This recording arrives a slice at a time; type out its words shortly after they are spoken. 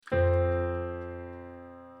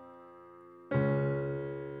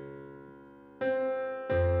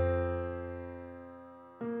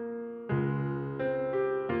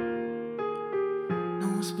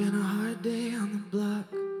It's been a hard day on the block.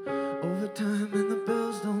 Overtime and the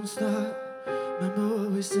bills don't stop. Remember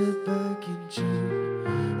what we said back in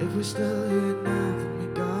June? If we're still here now, then we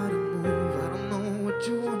gotta move. I don't know what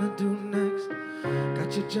you wanna do next.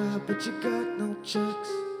 Got your job, but you got no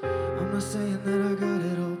checks. I'm not saying that I got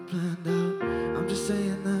it all planned out. I'm just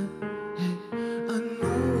saying that, hey, I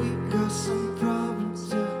know we got some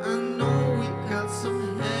problems. Yeah, I know we got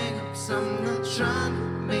some hang-ups. I'm not trying to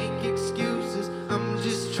make excuses. I'm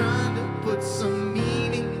just trying to put some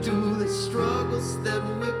meaning to the struggles that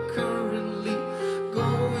we're currently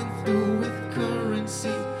going through with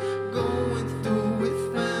currency, going through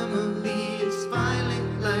with family. It's finally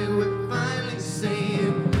like we're finally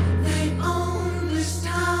saying they own this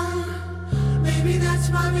town. Maybe that's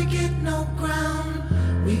why we get no ground.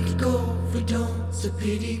 We could go if we don't. It's a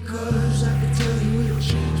pity, cause I could tell you it'll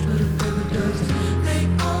change, but it never does. They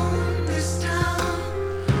own this town.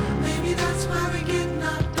 Maybe that's why we get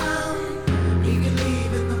knocked down. We can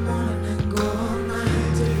leave in the morning and go all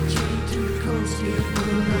night. Take a train to the coast, get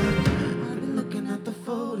moving. I've been looking at the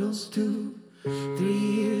photos too. 3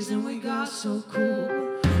 years and we got so cool.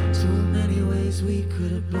 Too many ways we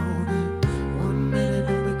could have blown it. 1 minute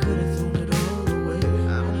and we could have thrown it all away.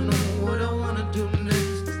 I don't know what I wanna do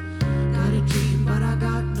next. Got a dream but I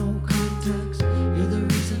got no context. You're the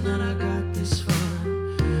reason that I got this far,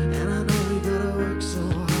 and I know we gotta work so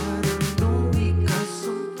hard. I know we got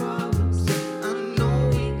some problems. I know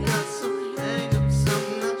we got some hang-ups. I'm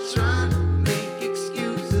not trying to make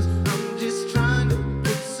excuses. I'm just trying to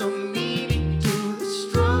put some meaning to the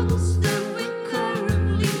struggles that we're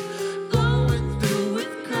currently going through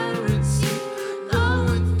with currency,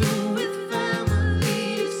 going through with family.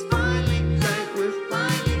 It's finally like we're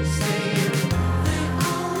finally saying they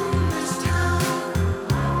own this town.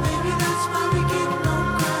 Maybe that's why we get no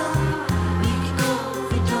ground. We could go if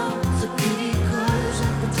we don't. It's a pity, cause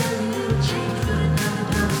I can tell you it'll change, but it never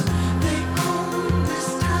does. They own this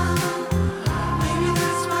town. Maybe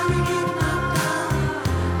that's why we get knocked down.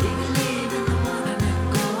 We can leave in the morning and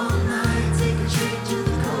go all night. Take a train to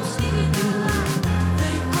the coast, get a new life.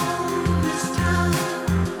 They own this town.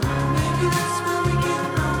 Maybe that's why we get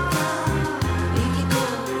knocked down. We can go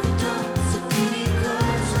if we don't. It's a pity,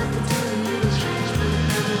 cause I can tell you it'll change, but it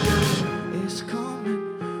never does. It's coming,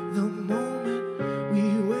 the moment we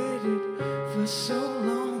waited for so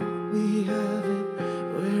long. We have it,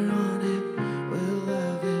 we're on it, we'll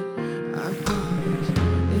love it, I promise.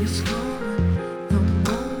 It's coming, the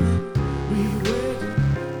moment we waited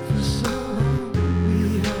for so long. We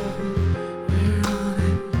have it, we're on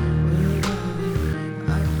it, we'll love it,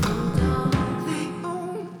 I promise. They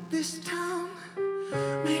own this town.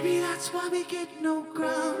 Maybe that's why we get no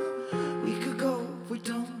ground. We could go if we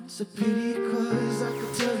don't. It's a pity, cause I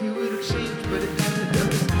could tell you it'll change, but it never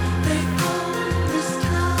does.